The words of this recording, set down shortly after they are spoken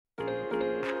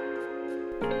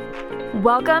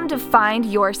Welcome to Find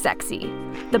Your Sexy,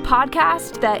 the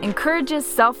podcast that encourages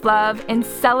self-love and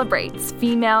celebrates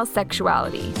female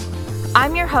sexuality.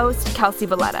 I'm your host, Kelsey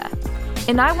Valletta,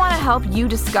 and I want to help you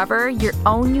discover your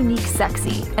own unique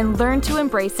sexy and learn to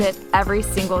embrace it every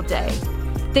single day.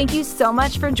 Thank you so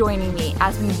much for joining me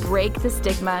as we break the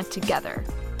stigma together.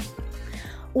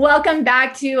 Welcome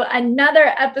back to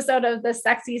another episode of the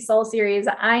Sexy Soul series.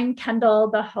 I'm Kendall,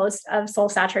 the host of Soul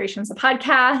Saturations, the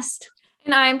podcast.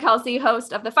 And I'm Kelsey,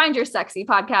 host of the Find Your Sexy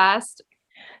podcast.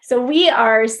 So we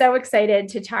are so excited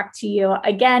to talk to you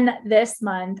again this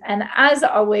month. And as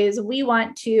always, we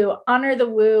want to honor the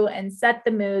woo and set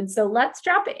the mood. So let's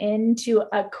drop into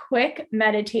a quick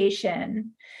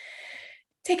meditation.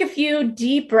 Take a few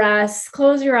deep breaths,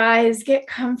 close your eyes, get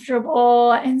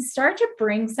comfortable, and start to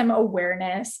bring some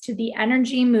awareness to the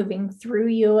energy moving through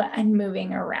you and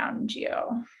moving around you.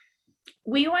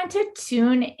 We want to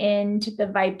tune into the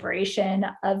vibration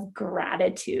of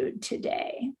gratitude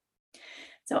today.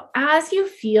 So as you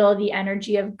feel the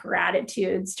energy of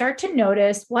gratitude, start to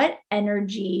notice what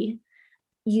energy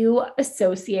you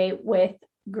associate with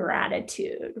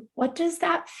gratitude. What does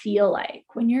that feel like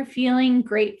when you're feeling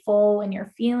grateful, when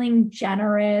you're feeling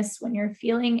generous, when you're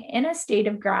feeling in a state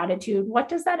of gratitude? What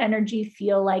does that energy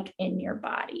feel like in your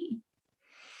body?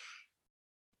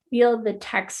 Feel the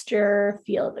texture,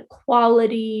 feel the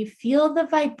quality, feel the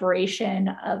vibration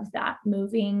of that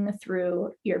moving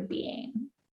through your being.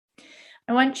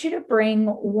 I want you to bring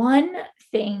one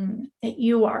thing that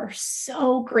you are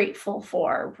so grateful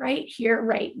for right here,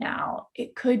 right now.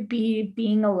 It could be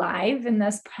being alive in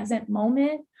this present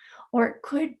moment, or it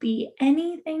could be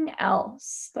anything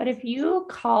else. But if you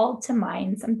call to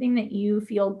mind something that you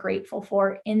feel grateful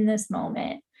for in this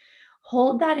moment,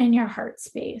 hold that in your heart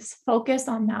space. Focus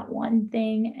on that one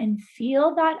thing and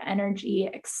feel that energy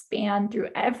expand through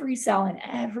every cell and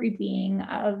every being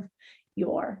of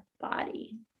your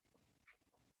body.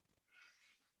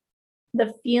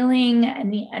 The feeling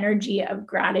and the energy of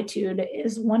gratitude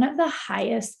is one of the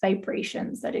highest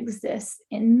vibrations that exists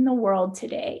in the world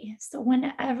today. So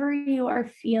whenever you are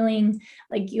feeling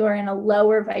like you are in a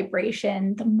lower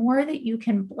vibration, the more that you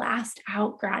can blast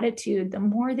out gratitude, the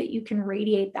more that you can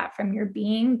radiate that from your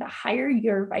being, the higher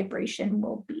your vibration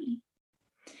will be.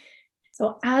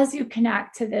 So as you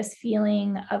connect to this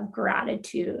feeling of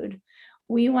gratitude,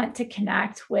 we want to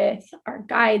connect with our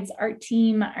guides, our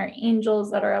team, our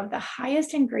angels that are of the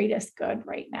highest and greatest good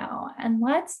right now. And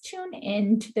let's tune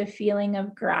into the feeling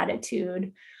of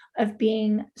gratitude, of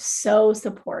being so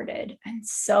supported and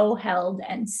so held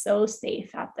and so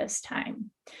safe at this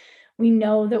time. We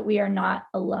know that we are not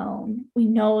alone. We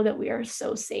know that we are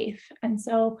so safe. And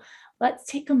so let's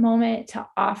take a moment to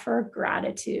offer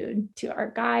gratitude to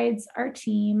our guides, our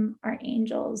team, our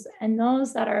angels, and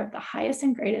those that are of the highest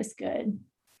and greatest good,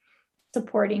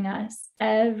 supporting us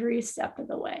every step of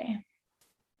the way.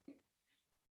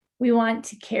 We want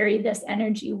to carry this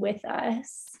energy with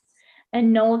us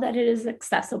and know that it is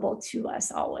accessible to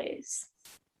us always.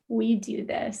 We do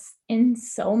this in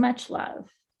so much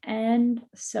love and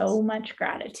so much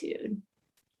gratitude.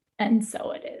 And so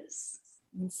it is.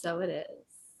 And so it is.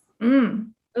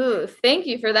 Ooh, thank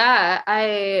you for that.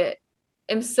 I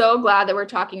am so glad that we're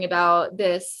talking about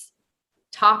this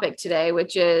topic today,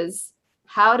 which is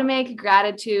how to make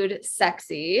gratitude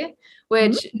sexy,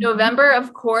 which November,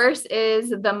 of course, is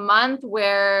the month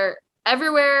where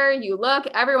everywhere you look,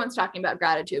 everyone's talking about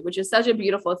gratitude, which is such a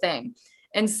beautiful thing.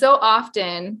 And so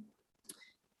often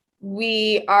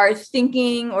we are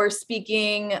thinking or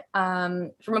speaking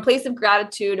from a place of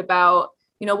gratitude about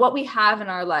what we have in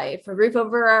our life, a roof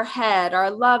over our head, our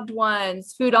loved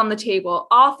ones, food on the table,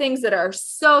 all things that are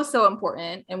so, so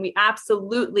important. And we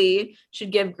absolutely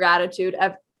should give gratitude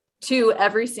to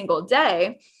every single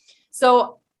day.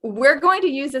 So we're going to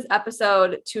use this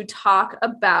episode to talk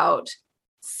about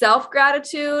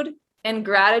self-gratitude and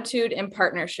gratitude in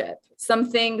partnership. Some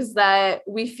things that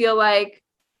we feel like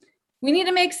we need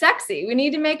to make sexy, we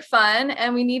need to make fun,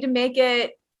 and we need to make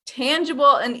it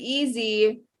tangible and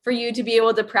easy for you to be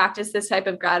able to practice this type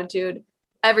of gratitude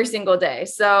every single day.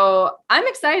 So I'm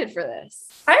excited for this.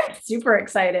 I'm super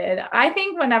excited. I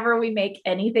think whenever we make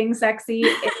anything sexy,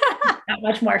 it's that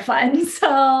much more fun.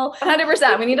 So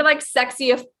 100%. We need to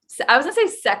I was going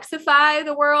to say sexify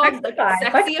the world,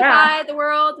 sexify the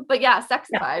world, but yeah,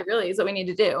 sexify really is what we need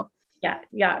to do.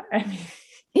 Yeah. I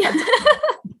mean,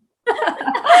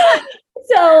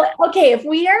 so, okay, if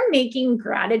we are making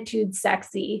gratitude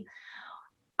sexy,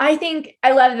 I think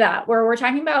I love that where we're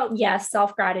talking about, yes,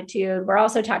 self-gratitude. We're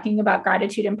also talking about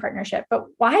gratitude in partnership, but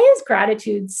why is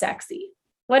gratitude sexy?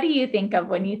 What do you think of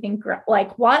when you think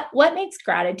like what makes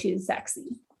gratitude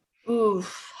sexy? Ooh,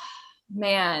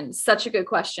 Man, such a good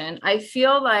question. I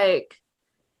feel like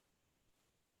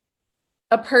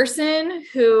a person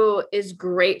who is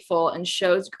grateful and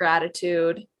shows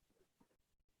gratitude,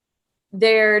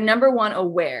 they're number one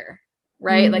aware,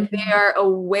 right? Mm-hmm. Like they are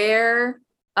aware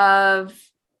of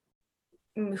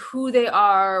who they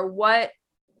are, what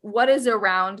is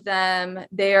around them.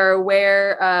 They are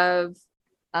aware of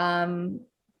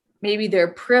maybe their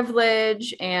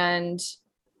privilege and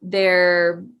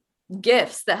their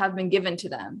gifts that have been given to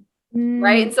them.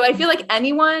 Right. And so I feel like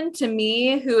anyone to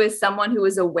me who is someone who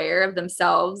is aware of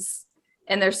themselves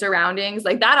and their surroundings,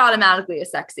 like that automatically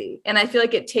is sexy. And I feel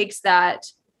like it takes that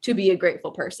to be a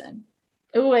grateful person.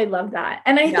 Oh, I love that.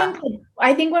 And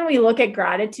I think when we look at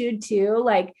gratitude too,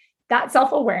 like that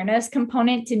self-awareness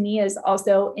component to me is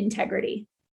also integrity,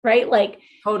 right? Like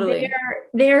totally,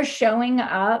 they're showing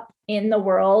up in the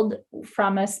world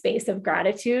from a space of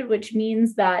gratitude, which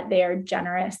means that they are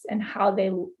generous in how they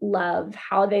love,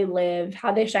 how they live,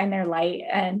 how they shine their light.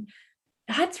 And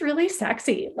that's really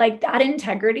sexy. Like that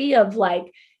integrity of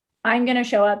like, I'm going to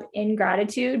show up in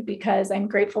gratitude because I'm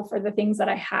grateful for the things that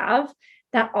I have.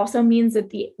 That also means that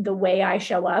the way I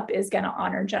show up is going to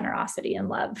honor generosity and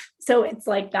love. So it's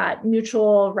like that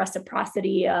mutual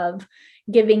reciprocity of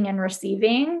giving and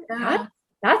receiving. yeah.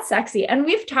 That's sexy. And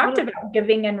we've talked about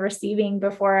giving and receiving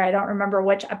before. I don't remember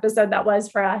which episode that was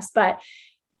for us, but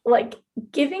like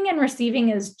giving and receiving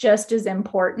is just as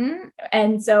important.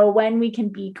 And so when we can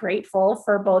be grateful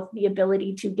for both the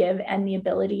ability to give and the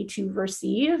ability to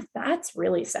receive, that's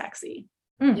really sexy.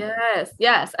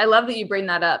 Yes. I love that you bring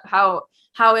that up,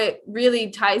 how it really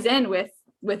ties in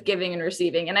with giving and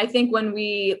receiving. And I think when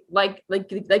we like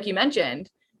you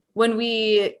mentioned, when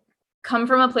we come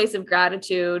from a place of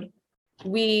gratitude,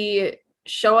 we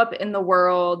show up in the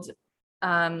world,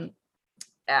 I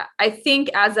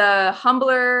think as a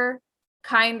humbler,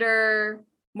 kinder,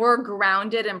 more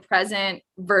grounded and present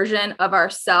version of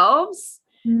ourselves.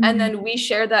 And then we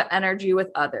share that energy with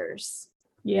others.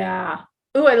 Yeah.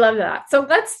 Oh, I love that. So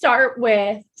let's start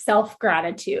with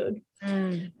self-gratitude.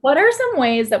 What are some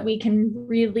ways that we can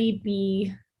really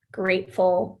be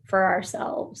grateful for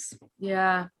ourselves?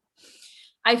 Yeah.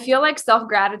 I feel like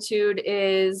self-gratitude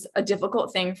is a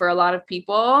difficult thing for a lot of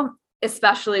people,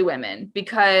 especially women,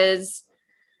 because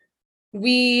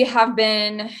we have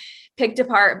been picked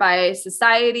apart by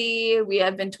society. We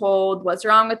have been told what's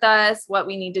wrong with us, what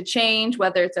we need to change,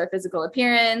 whether it's our physical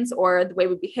appearance or the way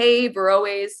we behave. We're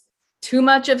always too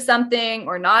much of something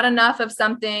or not enough of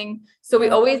something. So we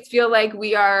always feel like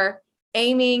we are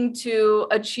aiming to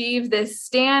achieve this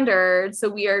standard. So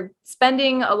we are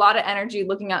spending a lot of energy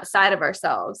looking outside of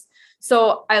ourselves.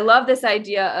 So I love this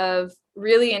idea of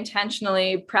really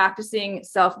intentionally practicing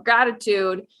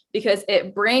self-gratitude because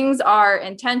it brings our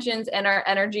intentions and our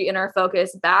energy and our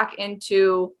focus back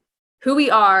into who we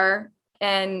are.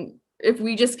 And if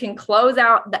we just can close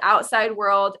out the outside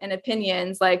world and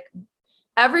opinions, like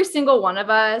every single one of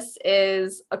us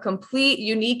is a complete,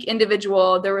 unique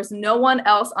individual. There was no one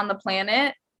else on the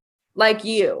planet like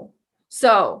you.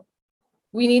 So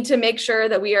we need to make sure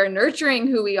that we are nurturing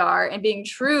who we are and being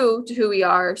true to who we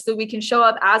are so we can show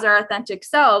up as our authentic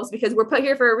selves, because we're put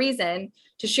here for a reason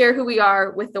to share who we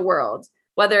are with the world,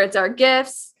 whether it's our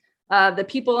gifts, the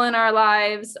people in our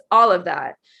lives, all of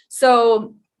that.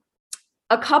 So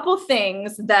a couple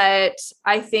things that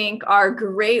I think are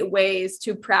great ways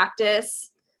to practice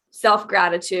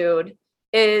self-gratitude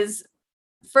is,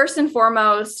 first and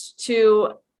foremost,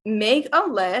 to make a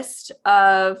list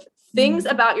of things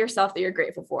about yourself that you're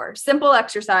grateful for. Simple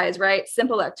exercise, right?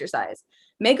 Simple exercise.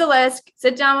 Make a list,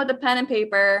 sit down with a pen and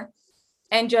paper,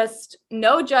 and just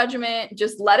no judgment,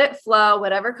 just let it flow,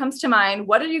 whatever comes to mind.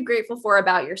 What are you grateful for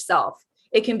about yourself?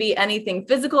 It can be anything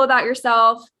physical about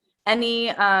yourself,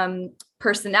 any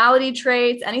personality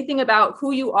traits, anything about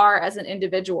who you are as an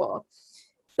individual.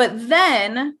 But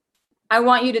then I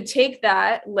want you to take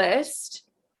that list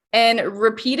and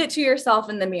repeat it to yourself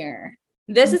in the mirror.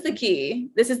 This is the key.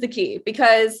 This is the key,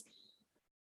 because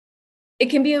it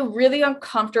can be really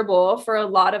uncomfortable for a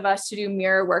lot of us to do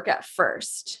mirror work at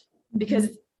first, because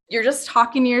you're just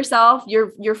talking to yourself.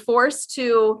 You're forced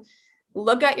to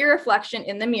look at your reflection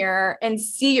in the mirror and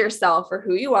see yourself for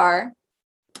who you are.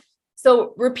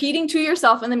 So repeating to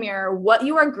yourself in the mirror what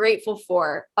you are grateful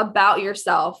for about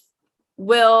yourself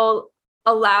will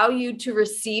allow you to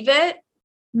receive it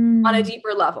on a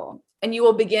deeper level, and you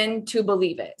will begin to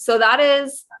believe it. So that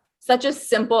is such a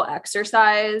simple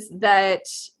exercise that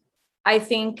I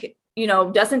think,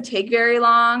 doesn't take very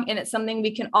long. And it's something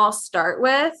we can all start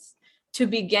with to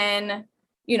begin,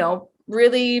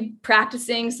 really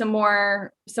practicing some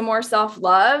more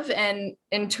self-love and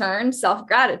in turn,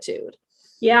 self-gratitude.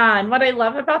 Yeah. And what I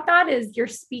love about that is you're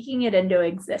speaking it into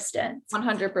existence.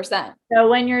 100%. So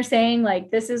when you're saying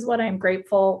like, this is what I'm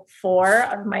grateful for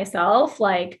of myself,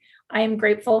 like I am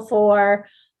grateful for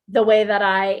the way that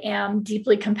I am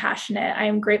deeply compassionate. I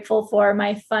am grateful for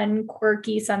my fun,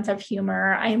 quirky sense of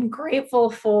humor. I am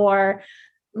grateful for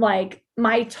like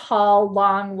my tall,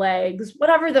 long legs,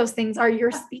 whatever those things are,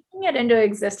 you're speaking it into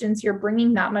existence. You're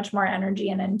bringing that much more energy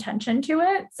and intention to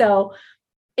it. So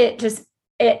it just,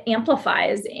 it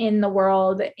amplifies in the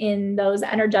world, in those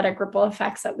energetic ripple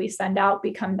effects that we send out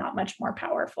become that much more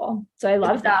powerful. So I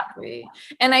love exactly.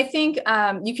 And I think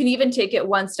you can even take it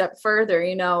one step further.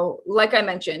 You know, like I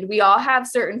mentioned, we all have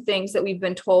certain things that we've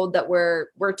been told that we're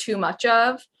too much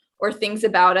of, or things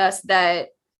about us that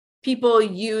people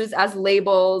use as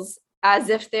labels, as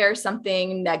if they're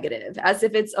something negative, as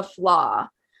if it's a flaw.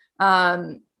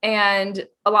 And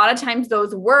a lot of times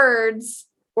those words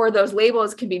or those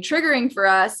labels can be triggering for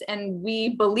us, and we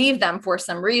believe them for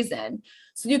some reason.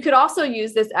 So you could also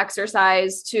use this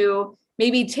exercise to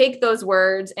maybe take those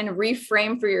words and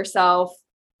reframe for yourself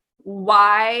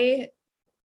why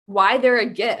they're a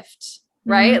gift,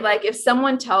 right? Mm-hmm. Like if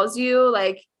someone tells you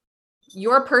like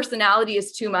your personality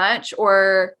is too much,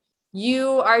 or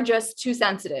you are just too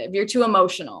sensitive, you're too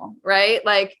emotional, right?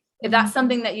 Like if that's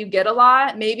something that you get a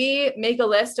lot, maybe make a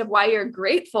list of why you're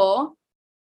grateful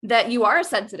that you are a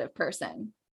sensitive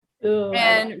person. Ooh,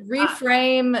 and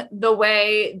reframe the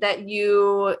way that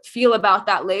you feel about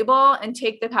that label and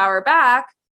take the power back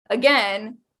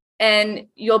again. And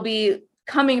you'll be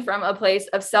coming from a place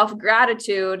of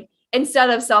self-gratitude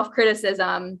instead of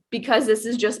self-criticism, because this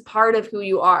is just part of who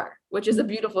you are, which is a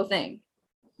beautiful thing.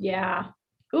 Yeah.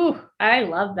 Ooh, I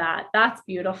love that. That's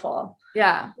beautiful.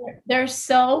 Yeah. There's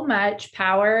so much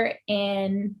power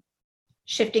in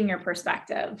shifting your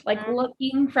perspective, like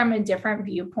looking from a different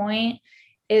viewpoint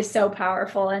is so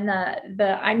powerful. And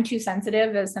the I'm too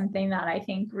sensitive is something that I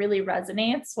think really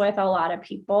resonates with a lot of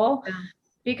people,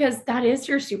 because that is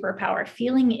your superpower.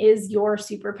 Feeling is your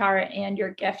superpower and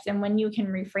your gift. And when you can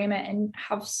reframe it and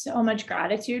have so much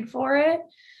gratitude for it,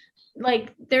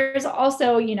 like there's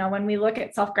also, you know, when we look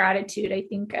at self-gratitude, I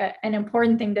think an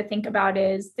important thing to think about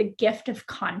is the gift of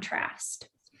contrast.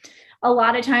 A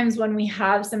lot of times when we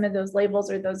have some of those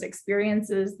labels or those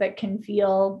experiences that can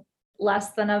feel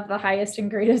less than of the highest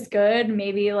and greatest good,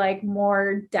 maybe like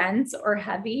more dense or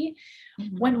heavy,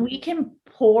 when we can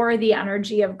pour the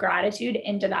energy of gratitude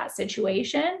into that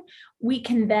situation, we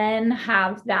can then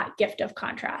have that gift of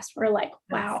contrast. We're like,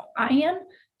 wow, I am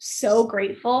so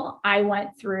grateful I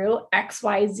went through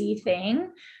XYZ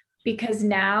thing, because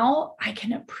now I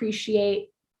can appreciate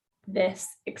this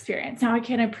experience. Now I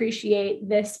can appreciate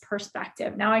this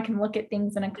perspective. Now I can look at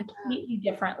things in a completely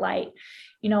different light.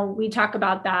 You know, we talk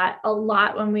about that a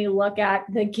lot when we look at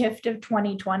the gift of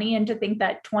 2020, and to think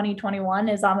that 2021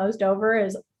 is almost over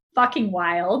is fucking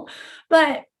wild.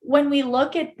 But when we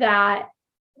look at that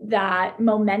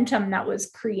momentum that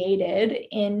was created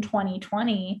in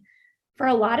 2020, for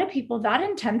a lot of people, that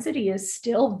intensity is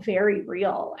still very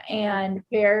real and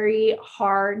very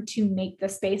hard to make the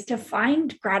space to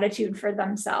find gratitude for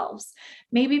themselves.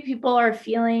 Maybe people are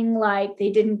feeling like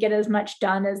they didn't get as much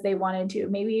done as they wanted to.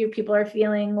 Maybe people are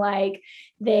feeling like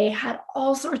they had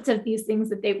all sorts of these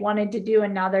things that they wanted to do,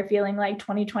 and now they're feeling like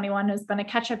 2021 has been a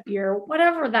catch-up year,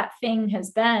 whatever that thing has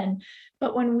been.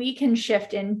 But when we can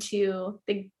shift into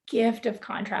the gift of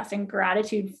contrast and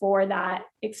gratitude for that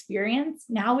experience,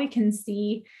 now we can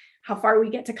see how far we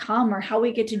get to come, or how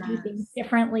we get to do things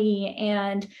differently.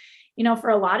 And, you know, for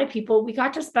a lot of people, we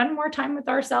got to spend more time with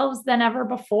ourselves than ever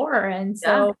before. And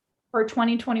so for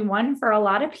 2021, for a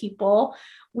lot of people,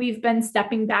 we've been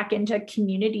stepping back into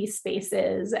community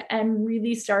spaces and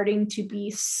really starting to be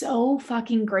so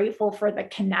fucking grateful for the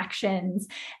connections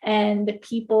and the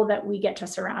people that we get to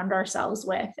surround ourselves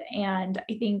with. And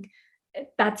I think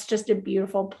that's just a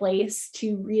beautiful place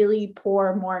to really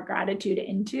pour more gratitude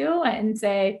into and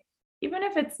say, even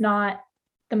if it's not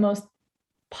the most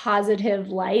positive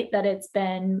light that it's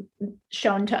been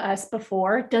shown to us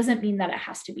before, doesn't mean that it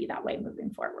has to be that way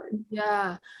moving forward.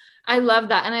 Yeah, I love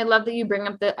that. And I love that you bring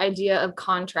up the idea of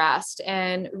contrast,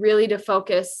 and really to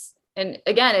focus. And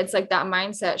again, it's like that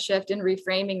mindset shift and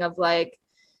reframing of like,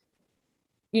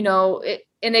 you know,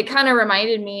 it kind of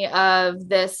reminded me of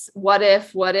this what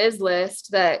if, what is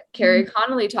list that Carrie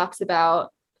Connolly talks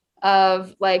about,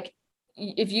 of like,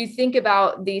 if you think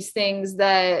about these things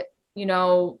that, you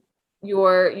know,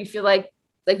 you feel like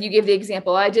you gave the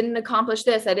example, I didn't accomplish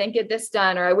this, I didn't get this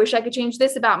done, or I wish I could change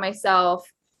this about myself.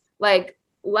 Like,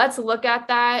 let's look at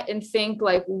that and think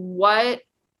like, what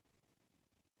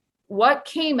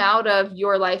came out of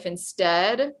your life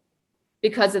instead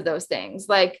because of those things.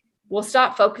 Like, we'll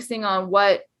stop focusing on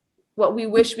what we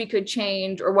wish we could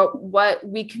change, or what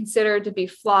we consider to be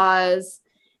flaws,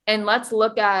 and let's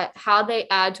look at how they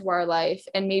add to our life,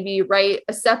 and maybe write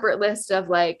a separate list of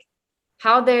like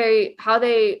how they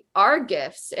are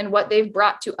gifts and what they've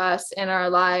brought to us in our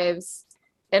lives,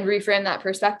 and reframe that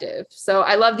perspective. So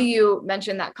I love that you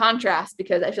mentioned that contrast,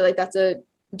 because I feel like that's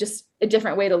just a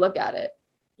different way to look at it.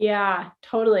 Yeah,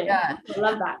 totally. Yeah. I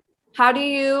love that. How do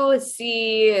you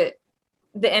see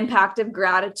the impact of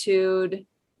gratitude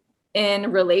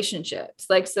in relationships?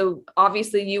 Like, so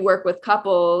obviously you work with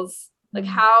couples, like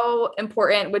how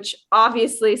important, which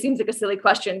obviously seems like a silly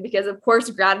question because of course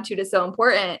gratitude is so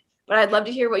important, but I'd love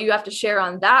to hear what you have to share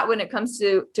on that when it comes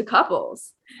to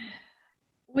couples.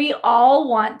 We all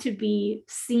want to be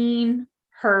seen,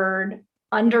 heard,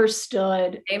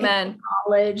 understood, Amen.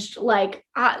 acknowledged. Like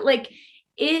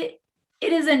it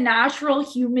is a natural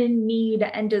human need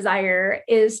and desire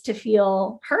is to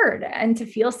feel heard and to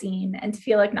feel seen and to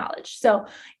feel acknowledged. So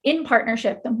in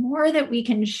partnership, the more that we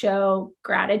can show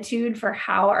gratitude for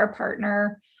how our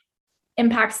partner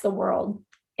impacts the world,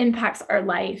 impacts our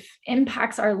life,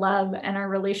 impacts our love and our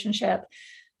relationship,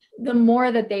 the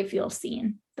more that they feel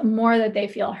seen, the more that they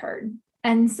feel heard.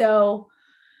 And so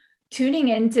tuning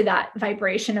into that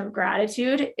vibration of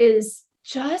gratitude is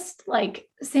just like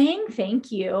saying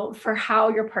thank you for how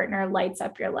your partner lights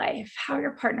up your life, how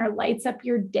your partner lights up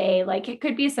your day. Like it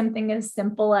could be something as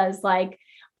simple as like,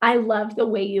 I love the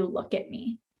way you look at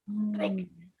me. Like,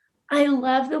 I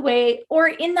love the way, or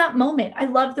in that moment, I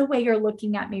love the way you're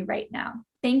looking at me right now.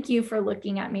 Thank you for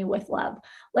looking at me with love.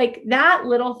 Like that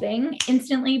little thing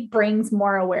instantly brings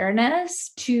more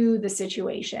awareness to the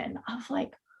situation of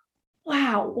like,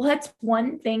 wow, what's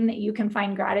one thing that you can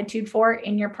find gratitude for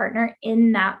in your partner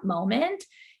in that moment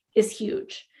is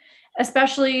huge.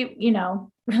 Especially,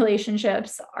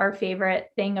 relationships. Our favorite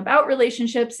thing about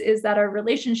relationships is that our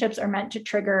relationships are meant to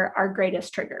trigger our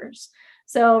greatest triggers.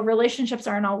 So relationships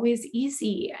aren't always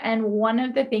easy. And one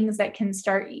of the things that can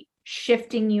start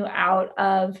shifting you out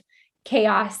of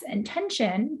chaos and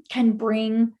tension can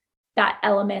bring that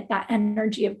element, that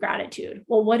energy of gratitude.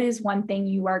 Well, what is one thing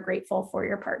you are grateful for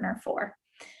your partner for?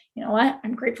 You know what?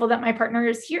 I'm grateful that my partner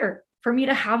is here for me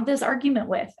to have this argument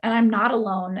with, and I'm not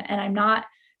alone, and I'm not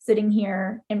sitting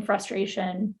here in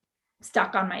frustration,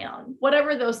 stuck on my own,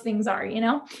 whatever those things are,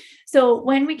 So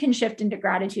when we can shift into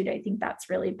gratitude, I think that's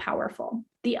really powerful.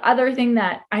 The other thing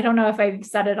that I don't know if I've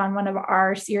said it on one of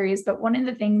our series, but one of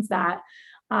the things that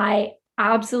I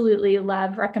absolutely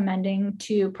love recommending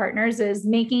to partners is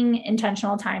making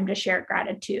intentional time to share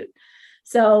gratitude.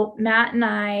 So Matt and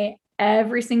I,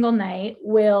 every single night,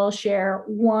 will share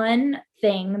one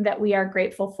thing that we are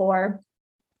grateful for.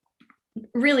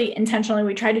 Really intentionally,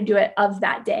 we try to do it of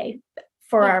that day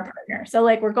for our partner. So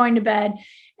like we're going to bed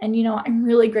and, I'm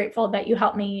really grateful that you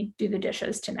helped me do the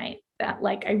dishes tonight. That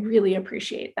like, I really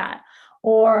appreciate that.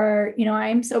 Or,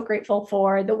 I'm so grateful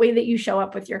for the way that you show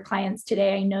up with your clients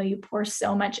today. I know you pour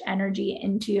so much energy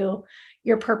into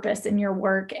your purpose and your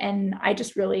work. And I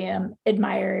just really am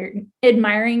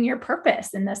admiring your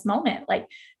purpose in this moment. Like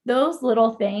those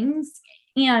little things.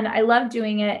 And I love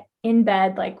doing it in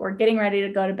bed. Like we're getting ready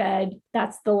to go to bed.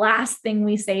 That's the last thing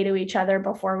we say to each other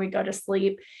before we go to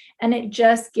sleep. And it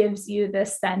just gives you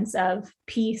this sense of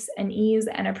peace and ease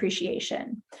and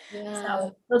appreciation. Yeah.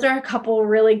 So those are a couple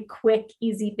really quick,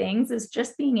 easy things, is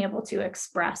just being able to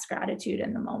express gratitude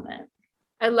in the moment.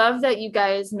 I love that you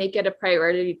guys make it a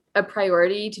priority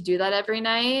to do that every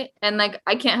night. And like,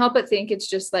 I can't help but think it's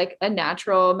just like a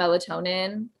natural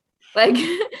melatonin. Like,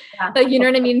 like, you know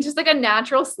what I mean? Just like a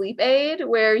natural sleep aid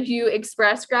where you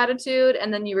express gratitude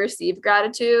and then you receive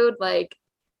gratitude. Like,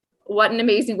 what an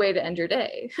amazing way to end your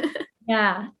day.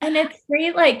 Yeah. And it's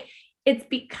great. Like it's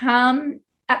become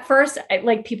at first,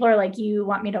 like people are like, you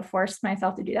want me to force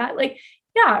myself to do that? Like,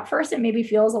 yeah, at first it maybe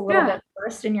feels a little bit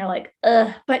forced and you're like,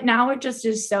 ugh, but now it just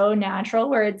is so natural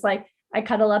where it's like, I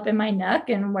cuddle up in my nook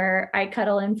and where I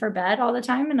cuddle in for bed all the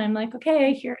time. And I'm like,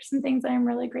 okay, here are some things I'm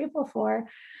really grateful for.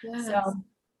 Yes. So,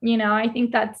 I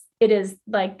think it is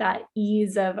like that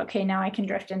ease of, okay, now I can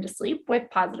drift into sleep with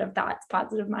positive thoughts,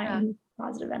 positive mind,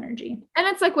 positive energy. And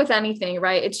it's like with anything,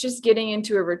 right? It's just getting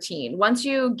into a routine. Once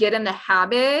you get in the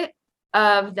habit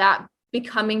of that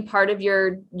becoming part of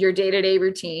your day-to-day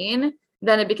routine,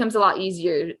 then it becomes a lot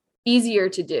easier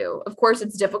to do. Of course,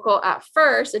 it's difficult at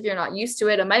first. If you're not used to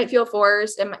it, it might feel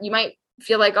forced and you might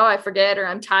feel like, oh, I forget, or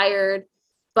I'm tired,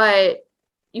 but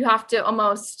you have to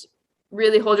almost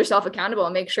really hold yourself accountable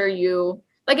and make sure you,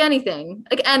 like anything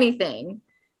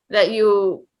that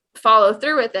you follow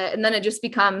through with it. And then it just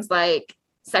becomes like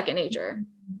second nature.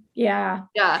 Yeah.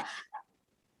 Yeah.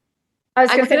 I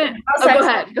was going to say,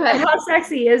 go ahead. How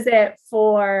sexy is it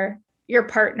for your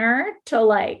partner to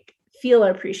like feel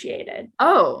appreciated?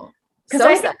 Oh,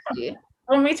 so sexy.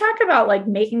 When we talk about like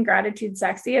making gratitude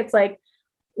sexy, it's like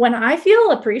when I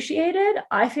feel appreciated,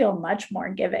 I feel much more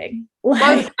giving.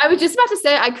 Like, I was just about to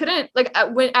say, I couldn't like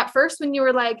at first when you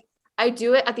were like, I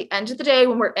do it at the end of the day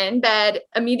when we're in bed,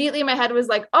 immediately my head was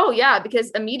like, oh yeah,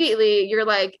 because immediately you're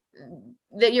like,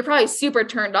 that you're probably super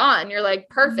turned on. You're like,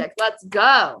 perfect, let's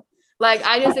go. Like,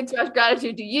 I just expressed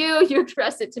gratitude to you. You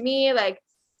expressed it to me. Like,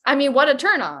 I mean, what a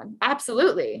turn on.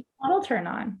 Absolutely. What'll turn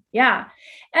on. Yeah.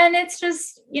 And it's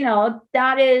just,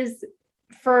 that is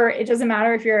it doesn't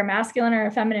matter if you're a masculine or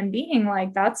a feminine being,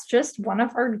 like that's just one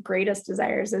of our greatest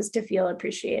desires is to feel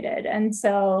appreciated. And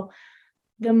so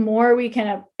the more we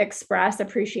can express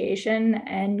appreciation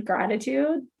and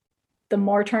gratitude, the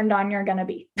more turned on you're going to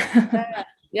be.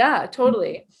 Yeah,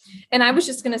 totally. And I was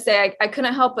just going to say, I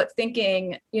couldn't help but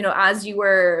thinking, as you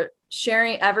were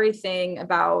sharing everything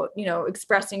about,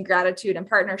 expressing gratitude and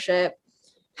partnership,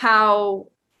 how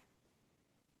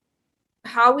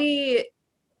we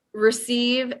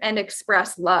receive and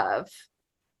express love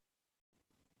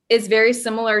is very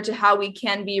similar to how we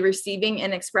can be receiving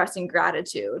and expressing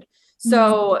gratitude.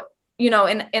 So,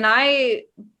 and I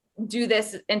do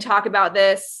this and talk about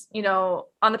this,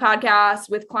 on the podcast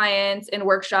with clients in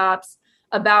workshops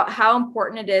about how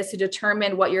important it is to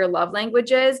determine what your love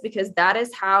language is, because that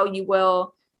is how you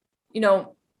will,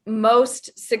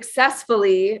 most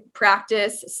successfully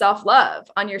practice self-love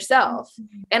on yourself.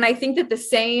 And I think that the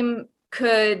same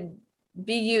could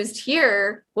be used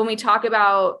here when we talk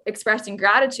about expressing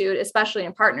gratitude, especially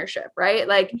in partnership, right?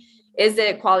 Like, is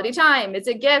it quality time? Is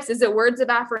it gifts? Is it words of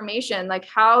affirmation? Like,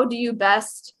 how do you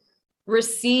best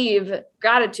receive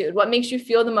gratitude? What makes you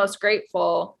feel the most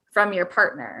grateful from your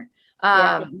partner?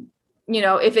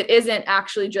 If it isn't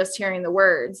actually just hearing the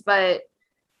words, but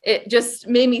it just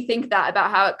made me think that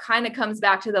about how it kind of comes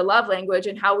back to the love language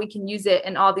and how we can use it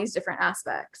in all these different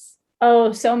aspects.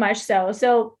 Oh, so much so.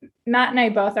 So Matt and I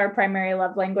both, our primary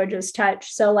love language is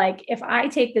touch. So like, if I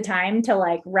take the time to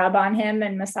like rub on him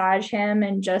and massage him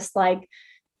and just like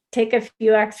take a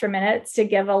few extra minutes to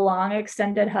give a long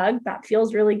extended hug, that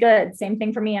feels really good. Same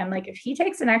thing for me. I'm like, if he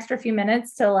takes an extra few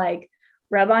minutes to like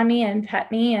rub on me and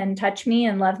pet me and touch me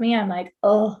and love me, I'm like,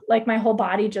 oh, like my whole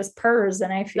body just purrs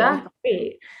and I feel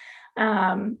great.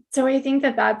 So I think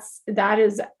that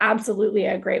is absolutely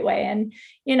a great way. And,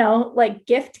 like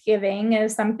gift giving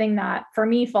is something that for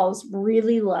me falls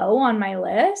really low on my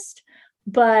list,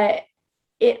 but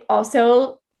it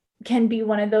also can be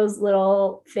one of those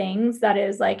little things that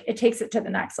is like, it takes it to the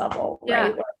next level,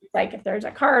 right? Where, like if there's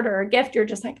a card or a gift, you're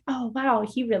just like, oh, wow,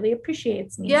 he really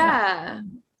appreciates me. Yeah.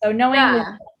 So knowing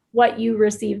what you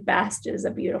receive best is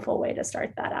a beautiful way to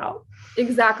start that out.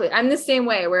 Exactly. I'm the same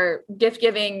way, where gift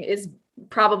giving is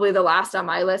probably the last on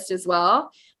my list as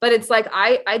well. But it's like,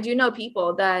 I do know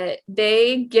people that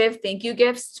they give thank you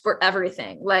gifts for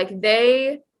everything. Like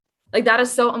that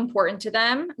is so important to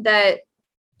them that,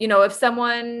 if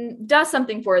someone does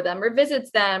something for them or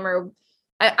visits them, or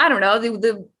I don't know,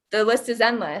 the list is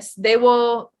endless. They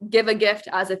will give a gift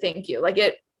as a thank you. Like,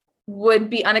 it would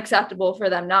be unacceptable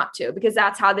for them not to, because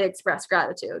that's how they express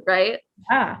gratitude. Right.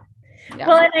 Yeah.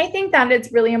 Well, and I think that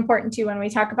it's really important too, when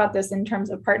we talk about this in terms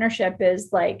of partnership, is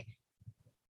like,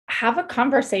 have a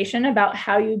conversation about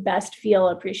how you best feel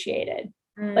appreciated.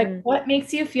 Like, what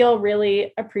makes you feel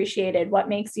really appreciated? What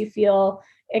makes you feel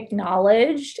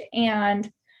acknowledged?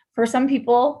 And for some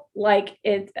people, like,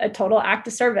 it's a total act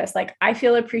of service. Like, I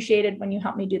feel appreciated when you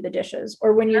help me do the dishes,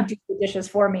 or when you do the dishes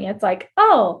for me. It's like,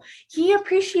 oh, he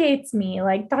appreciates me.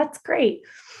 Like, that's great.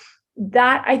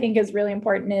 That I think is really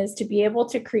important, is to be able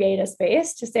to create a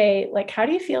space to say, like, how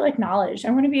do you feel acknowledged?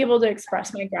 I want to be able to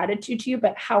express my gratitude to you,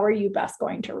 but how are you best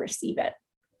going to receive it?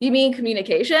 You mean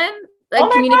communication? Like,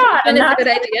 communication is a good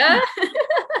idea.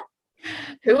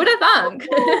 Who would have thunk?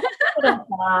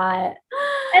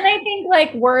 And I think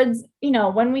like words,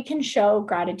 when we can show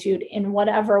gratitude in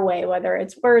whatever way, whether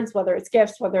it's words, whether it's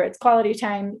gifts, whether it's quality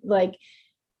time, like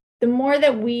the more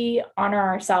that we honor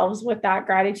ourselves with that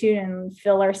gratitude and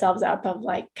fill ourselves up of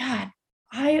like, God,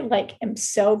 I like am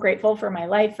so grateful for my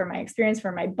life, for my experience,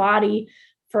 for my body,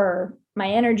 for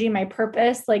my energy, my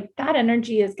purpose, like that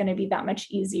energy is going to be that much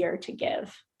easier to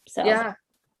give. So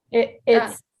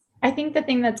it's, I think the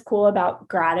thing that's cool about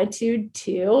gratitude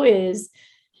too is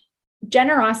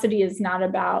generosity is not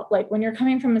about, like, when you're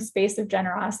coming from a space of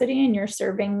generosity and you're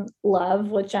serving love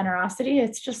with generosity,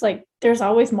 it's just like, there's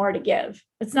always more to give.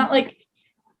 It's not like,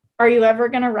 are you ever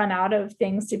going to run out of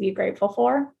things to be grateful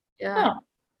for? Yeah. No,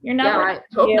 you're never. I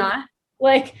hope not.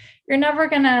 Like, you're never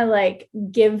going to like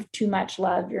give too much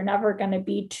love. You're never going to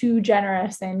be too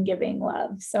generous in giving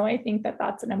love. So I think that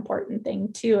that's an important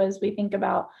thing too, as we think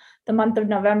about the month of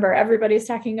November. Everybody's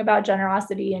talking about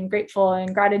generosity and grateful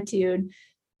and gratitude,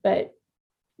 but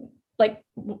like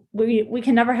we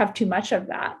can never have too much of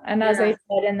that. And as I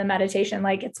said in the meditation,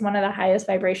 like it's one of the highest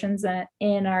vibrations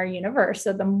in our universe.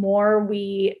 So the more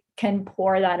we can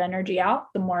pour that energy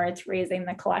out, the more it's raising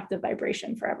the collective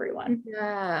vibration for everyone.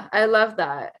 Yeah, I love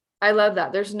that. I love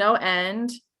that. There's no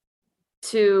end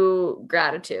to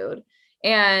gratitude.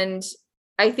 And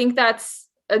I think that's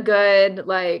a good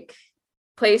like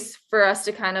place for us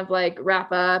to kind of like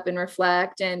wrap up and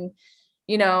reflect and,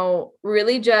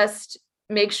 really just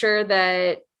make sure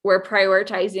that we're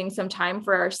prioritizing some time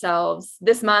for ourselves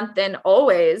this month and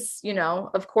always,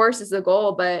 of course is the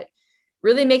goal, but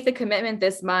really make the commitment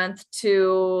this month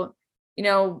to,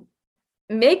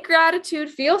 make gratitude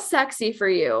feel sexy for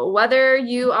you, whether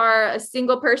you are a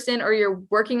single person or you're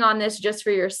working on this just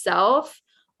for yourself,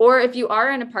 or if you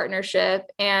are in a partnership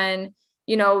and,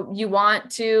 you want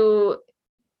to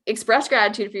express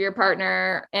gratitude for your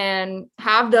partner and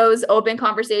have those open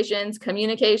conversations,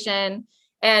 communication,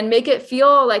 and make it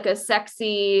feel like a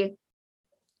sexy,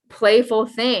 playful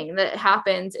thing that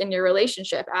happens in your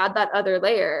relationship. Add that other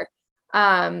layer.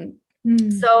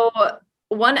 So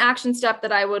one action step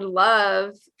that I would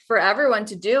love for everyone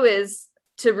to do is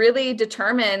to really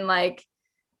determine like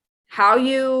how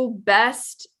you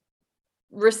best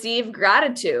receive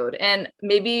gratitude and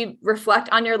maybe reflect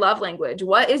on your love language.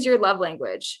 What is your love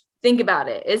language? Think about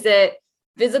it. Is it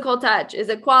physical touch? Is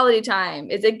it quality time?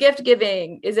 Is it gift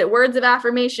giving? Is it words of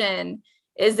affirmation?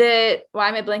 Is it, why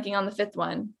am I blanking on the fifth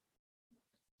one?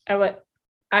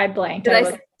 I blanked.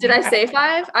 Did I say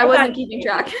 5? I wasn't keeping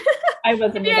track. I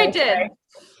wasn't. Maybe I did.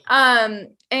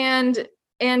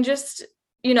 And just,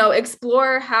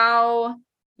 explore how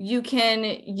you can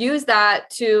use that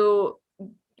to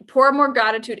pour more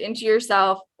gratitude into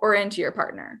yourself or into your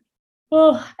partner.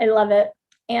 Oh, I love it.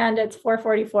 And it's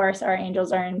 4:44, so our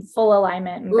angels are in full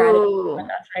alignment and gratitude with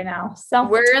us right now. So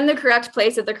we're in the correct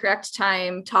place at the correct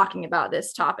time talking about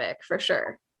this topic for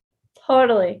sure.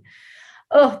 Totally.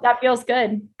 Oh, that feels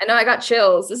good. I know I got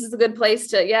chills. This is a good place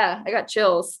to, I got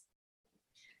chills.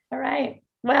 All right.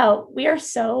 Well, we are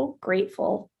so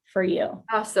grateful for you.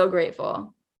 Oh, so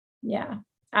grateful. Yeah,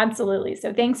 absolutely.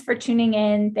 So thanks for tuning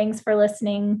in. Thanks for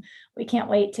listening. We can't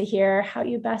wait to hear how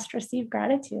you best receive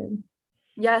gratitude.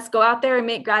 Yes, go out there and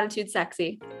make gratitude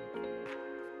sexy.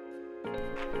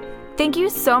 Thank you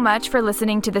so much for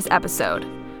listening to this episode.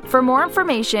 For more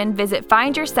information, visit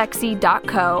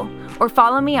findyoursexy.co or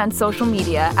follow me on social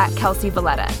media at Kelsey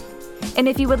Valletta. And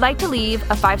if you would like to leave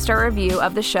a 5-star review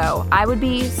of the show, I would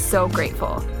be so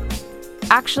grateful.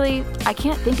 Actually, I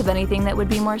can't think of anything that would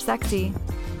be more sexy.